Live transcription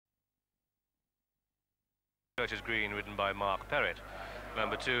Churches Green, ridden by Mark Perrett.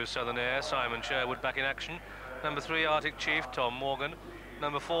 Number 2, Southern Air, Simon Sherwood back in action. Number 3, Arctic Chief, Tom Morgan.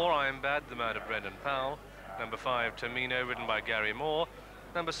 Number 4, I Am Bad, the mount of Brendan Powell. Number 5, Tamino, ridden by Gary Moore.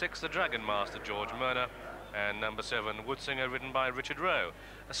 Number 6, the Dragon Master, George Mernagh. And number 7, Woodsinger, ridden by Richard Rowe.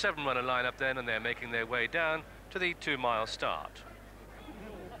 A 7-runner lineup then, and they're making their way down to the 2-mile start.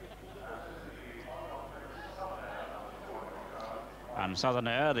 And Southern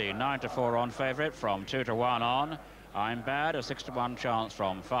Air, the 9-4 on favourite from 2-1 on. I'm Bad, a 6-1 chance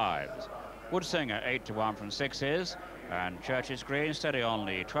from 5s. Woodsinger, 8-1 from 6s. And Churches Green steady on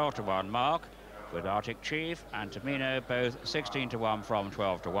the 12-1 mark, with Arctic Chief and Tamino both 16-1 from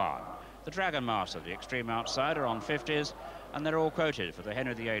 12-1. The Dragon Master, the extreme outsider, on 50s, and they're all quoted for the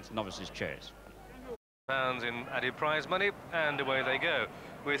Henry VIII Novices Chase. Pounds in added prize money, and away they go,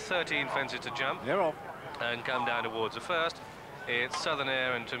 with 13 fences to jump. They're off. And come down towards the first. It's Southern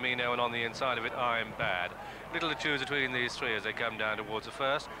Air and Tamino, and on the inside of it, I'm Bad. Little to choose between these three as they come down towards the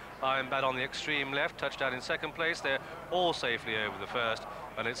first. I'm Bad on the extreme left, touchdown in second place. They're all safely over the first,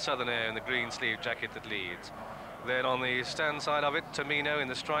 and it's Southern Air in the green sleeve jacket that leads. Then on the stand side of it, Tamino in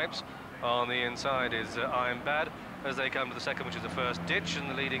the stripes. On the inside is I'm Bad as they come to the second, which is the first ditch, and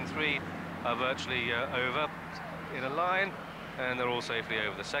the leading three are virtually over in a line, and they're all safely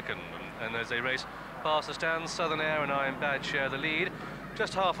over the second. And as they race past the stands, Southern Air and I'm Bad share the lead,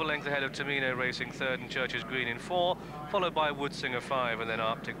 just half a length ahead of Tamino racing third and Churches Green in 4, followed by Woodsinger 5, and then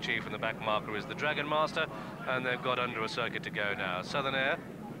Arctic Chief, and the back marker is the Dragon Master, and they've got under a circuit to go now. Southern Air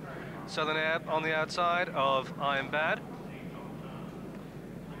on the outside of I'm Bad,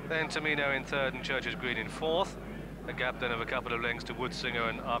 then Tamino in third and Churches Green in 4th, a gap then of a couple of lengths to Woodsinger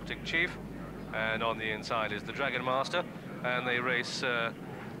and Arctic Chief, and on the inside is the Dragon Master, and they race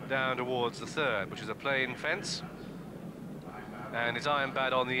down towards the third, which is a plain fence, and it's I'm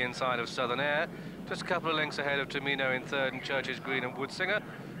Bad on the inside of Southern Air, just a couple of lengths ahead of Tamino in third and Churches Green and Woodsinger,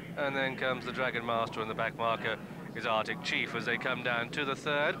 and then comes the Dragon Master, and the back marker is Arctic Chief as they come down to the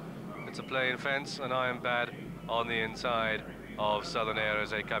third. It's a plain fence, and I'm Bad on the inside of Southern Air as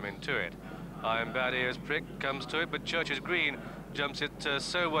they come into it. I'm Bad ears prick, comes to it, but Churches Green jumps it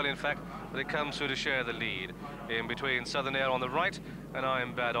so well, in fact, that it comes through to share the lead in between Southern Air on the right and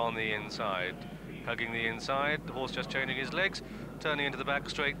I'm Bad on the inside. Hugging the inside, the horse just changing his legs, turning into the back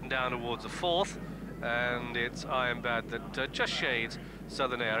straight and down towards the fourth, and it's I'm Bad that just shades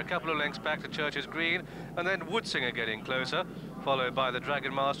Southern Air. A couple of lengths back to Churches Green, and then Woodsinger getting closer, followed by the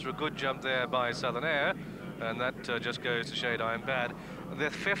Dragon Master. A good jump there by Southern Air, and that just goes to shade I'm Bad. The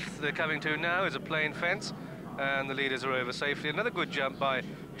fifth they're coming to now is a plain fence, and the leaders are over safely. Another good jump by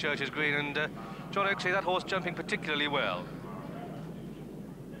Churches Green, and John Oakley, that horse jumping particularly well.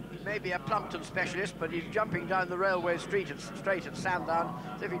 He may be a Plumpton specialist, but he's jumping down the railway straight at Sandown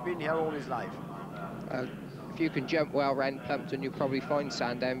as if he'd been here all his life. If you can jump well around Plumpton, you'll probably find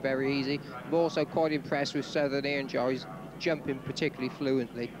Sandown very easy. I'm also quite impressed with Southern Air and Joy's jumping particularly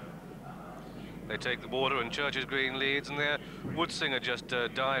fluently. They take the water, and Churches Green leads, and there Woodsinger just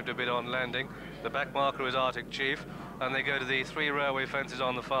dived a bit on landing. The back marker is Arctic Chief, and they go to the three railway fences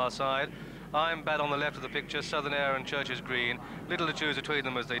on the far side. I'm Bad on the left of the picture, Southern Air and Churches Green. Little to choose between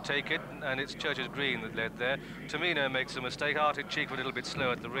them as they take it, and it's Churches Green that led there. Tamino makes a mistake, Arctic Chief a little bit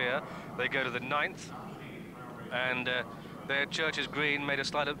slow at the rear. They go to the 9th, and there Churches Green made a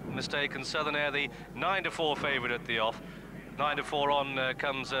slight mistake, and Southern Air, the 9-4 favourite at the off. 9-4 on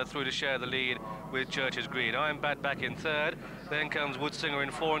comes through to share the lead with Churches Green. I'm Bad back in third, then comes Woodsinger in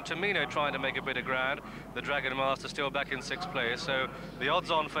 4, and Tamino trying to make a bit of ground. The Dragon Master still back in 6th place, so the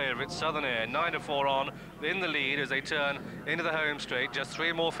odds-on favourite, Southern Air, 9-4 on, in the lead as they turn into the home straight. Just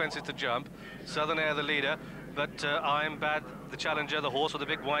 3 more fences to jump. Southern Air the leader, but I'm Bad, the challenger, the horse with the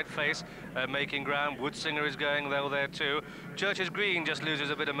big white face, making ground. Woodsinger is going well there too. Churches Green just loses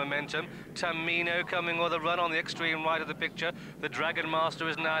a bit of momentum. Tamino coming with a run on the extreme right of the picture. The Dragon Master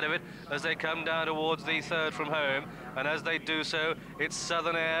isn't out of it as they come down towards the third from home, and as they do so, it's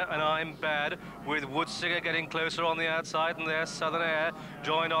Southern Air and I'm Bad, with Woodsinger getting closer on the outside, and there's Southern Air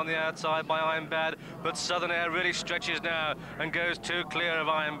joined on the outside by I'm Bad, but Southern Air really stretches now and goes too clear of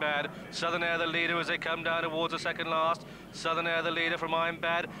I'm Bad. Southern Air the leader as they come down towards the second last. Southern Air the leader from I'm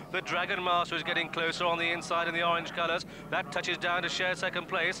Bad. The Dragon Master is getting closer on the inside in the orange colours. That touches down to share second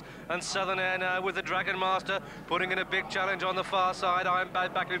place, and Southern Air now with the Dragon Master putting in a big challenge on the far side. I'm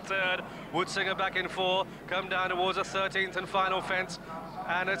Bad back in third, Woodsinger back in 4, come down towards the 13th and final fence,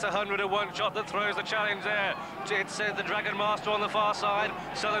 and it's a 100-1 shot that throws the challenge there. It's the Dragon Master on the far side,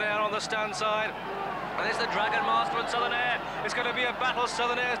 Southern Air on the stand side. And it's the Dragon Master and Southern Air. It's going to be a battle.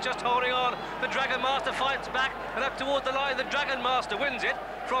 Southern Air's just holding on. The Dragon Master fights back and up towards the line. The Dragon Master wins it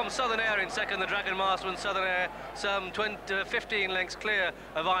from Southern Air in second. The Dragon Master and Southern Air some 15 lengths clear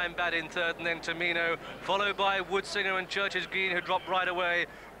of Iron Bad in third, and then Tamino, followed by Woodsinger and Church's Green, who dropped right away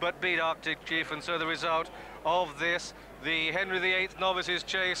but beat Arctic Chief. And so the result of this, the Henry VIII Novices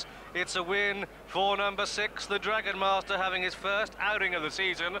Chase, it's a win for number 6, the Dragon Master, having his first outing of the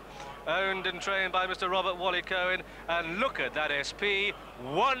season, owned and trained by Mr. Robert Waley-Cohen. And look at that SP,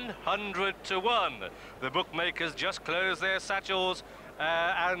 100 to 1. The bookmakers just closed their satchels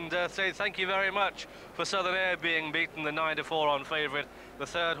and say thank you very much for Southern Air being beaten, the 9 to 4 on favourite. The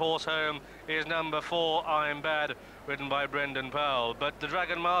third horse home is number 4, I'm Bad, ridden by Brendan Powell. But the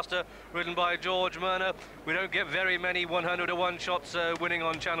Dragon Master, ridden by George Mernagh, we don't get very many 100 to 1 shots winning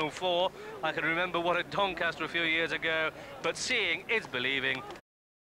on Channel 4. I can remember one at Doncaster a few years ago, but seeing is believing,